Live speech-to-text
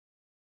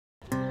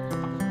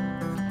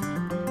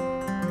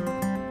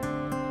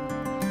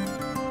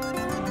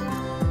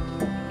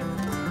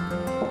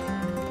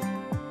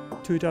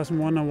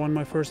2001 I won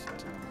my first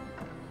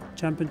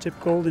championship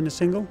gold in a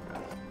single.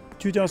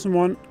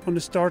 2001 on the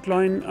start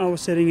line I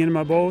was sitting in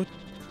my boat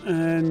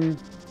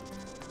and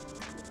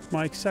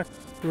my exact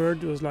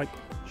word was like,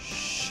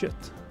 shit.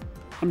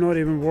 I'm not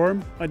even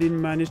warm. I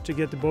didn't manage to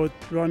get the boat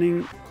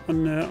running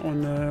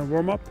on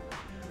warm-up.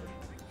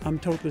 I'm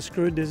totally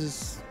screwed.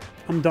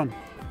 I'm done.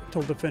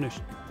 Totally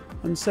finished.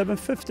 On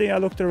 750 I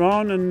looked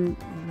around and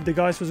the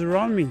guys was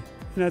around me.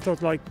 And I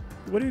thought like,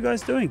 what are you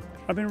guys doing?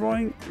 I've been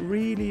rowing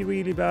really,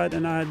 really bad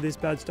and I had this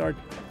bad start.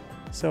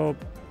 So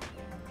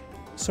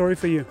sorry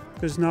for you,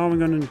 because now I'm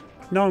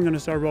gonna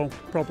start row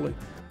properly.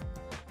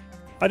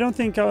 I don't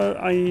think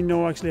I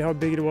know actually how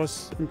big it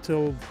was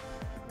until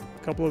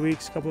a couple of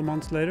weeks, couple of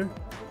months later.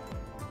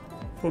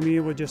 For me, it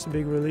was just a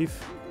big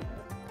relief.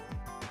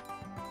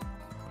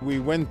 We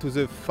went to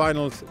the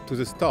finals, to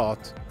the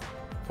start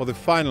for the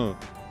final,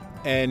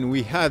 and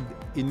we had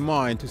in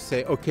mind to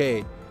say,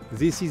 okay,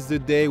 this is the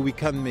day we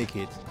can make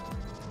it.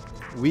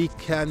 We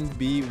can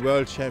be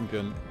world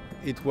champion.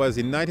 It was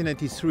in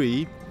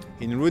 1993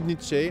 in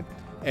Rudnice,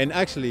 and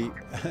actually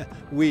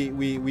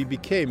we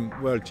became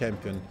world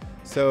champion.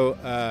 So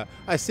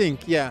I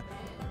think, yeah,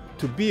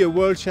 to be a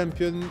world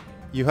champion,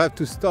 you have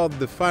to start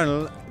the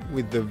final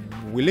with the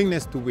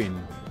willingness to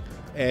win.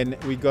 And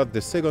we got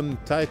the second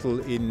title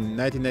in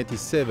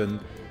 1997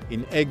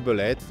 in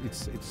Egbollet.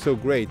 It's so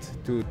great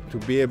to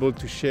be able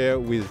to share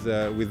with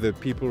the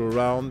people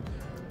around.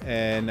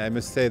 And I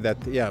must say that,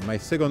 yeah, my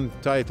second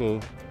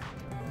title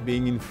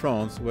being in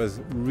France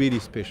was really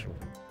special.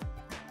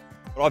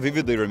 I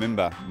vividly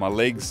remember my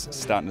legs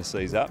starting to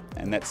seize up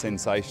and that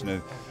sensation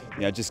of,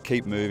 you know, just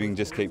keep moving,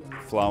 just keep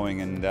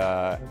flowing, and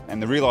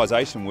the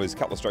realisation was a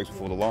couple of strokes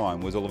before the line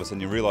was all of a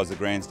sudden you realise the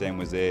grandstand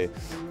was there.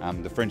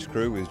 The French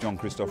crew with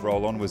Jean-Christophe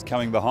Rolland was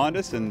coming behind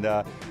us, and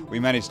we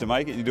managed to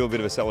make it. You do a bit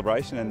of a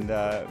celebration, and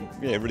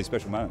yeah, a really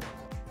special moment.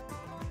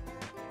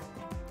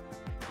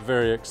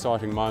 Very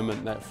exciting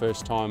moment that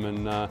first time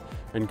in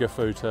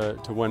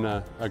Gifu to win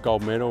a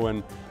gold medal,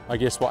 and I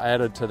guess what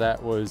added to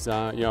that was you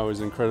know, it was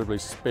an incredibly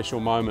special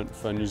moment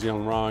for New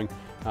Zealand rowing.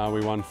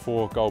 We won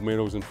 4 gold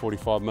medals in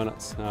 45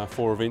 minutes,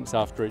 4 events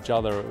after each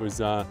other. It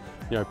was you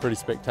know, pretty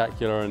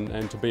spectacular,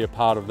 and to be a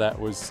part of that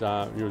was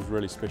it was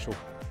really special.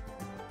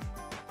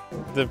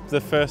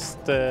 The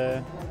first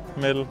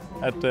medal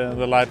at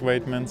the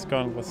lightweight men's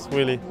gold was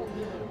really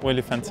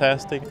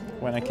fantastic.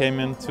 When I came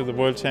into the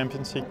World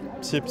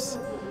Championships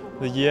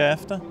the year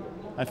after,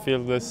 I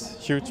feel this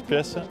huge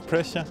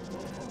pressure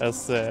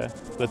as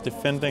the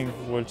defending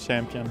world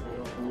champion,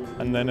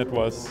 and then it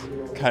was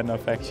kind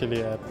of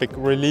actually a big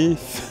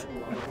relief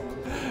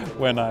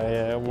when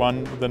I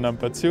won the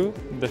number 2.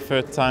 The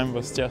third time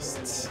was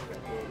just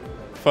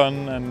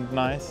fun and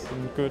nice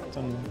and good,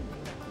 and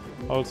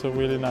also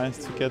really nice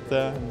to get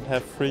there and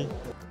have free.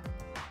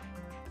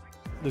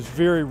 There's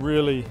very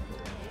rarely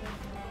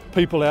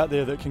people out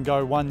there that can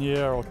go 1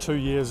 year or 2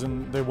 years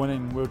and they're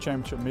winning World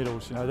Championship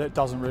medals. You know, that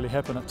doesn't really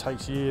happen. It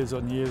takes years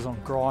and years on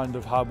grind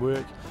of hard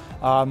work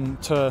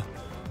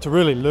to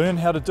really learn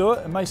how to do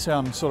it. It may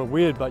sound sort of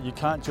weird, but you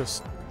can't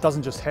just,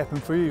 doesn't just happen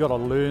for you. You've got to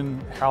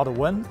learn how to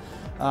win.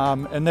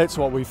 And that's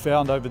what we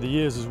found over the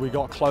years as we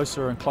got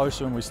closer and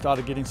closer, and we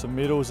started getting some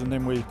medals, and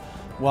then we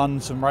won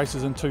some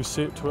races in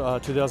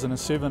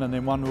 2007 and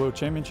then won World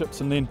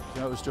Championships, and then,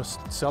 you know, it was just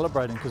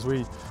celebrating because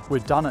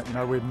we'd done it. You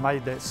know, we'd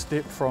made that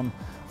step from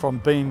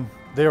being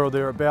there or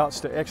thereabouts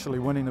to actually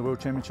winning the World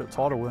Championship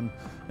title, and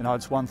you know,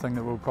 it's one thing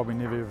that we'll probably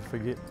never ever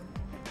forget.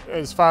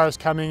 As far as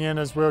coming in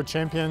as world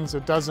champions,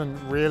 it doesn't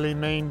really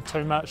mean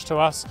too much to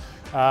us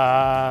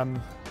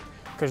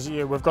because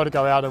yeah, we've got to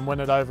go out and win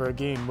it over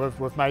again.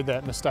 We've made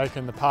that mistake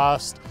in the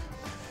past.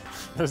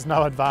 There's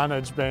no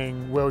advantage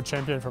being world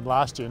champion from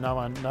last year. No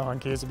one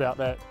cares about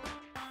that.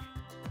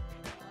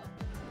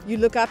 You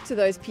look up to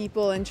those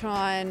people and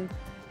try and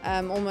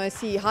almost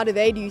see how do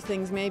they do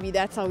things. Maybe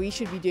that's how we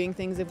should be doing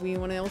things if we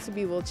want to also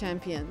be world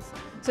champions.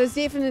 So it's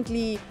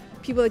definitely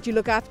people that you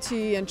look up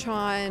to and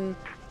try and,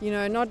 you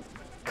know, not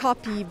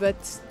copy but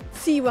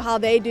see how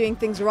they're doing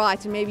things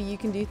right, and maybe you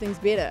can do things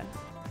better.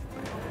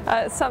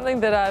 It's something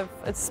that I've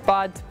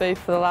aspired to be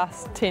for the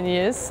last 10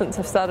 years since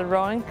I've started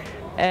rowing,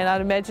 and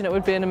I'd imagine it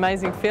would be an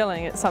amazing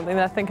feeling. It's something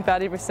that I think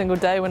about every single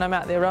day when I'm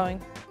out there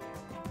rowing.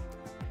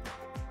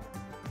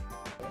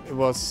 It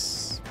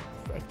was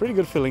a pretty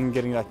good feeling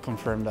getting that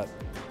confirmed that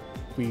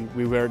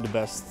we were the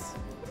best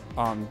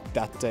on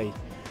that day,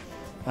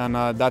 and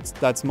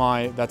that's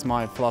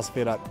my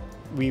philosophy, that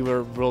we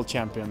were world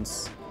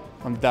champions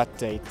on that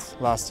date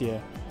last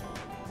year,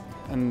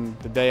 and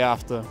the day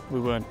after we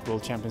weren't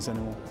world champions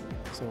anymore.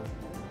 So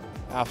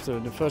after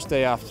the first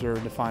day after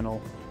the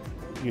final,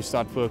 you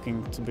start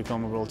working to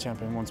become a world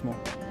champion once more.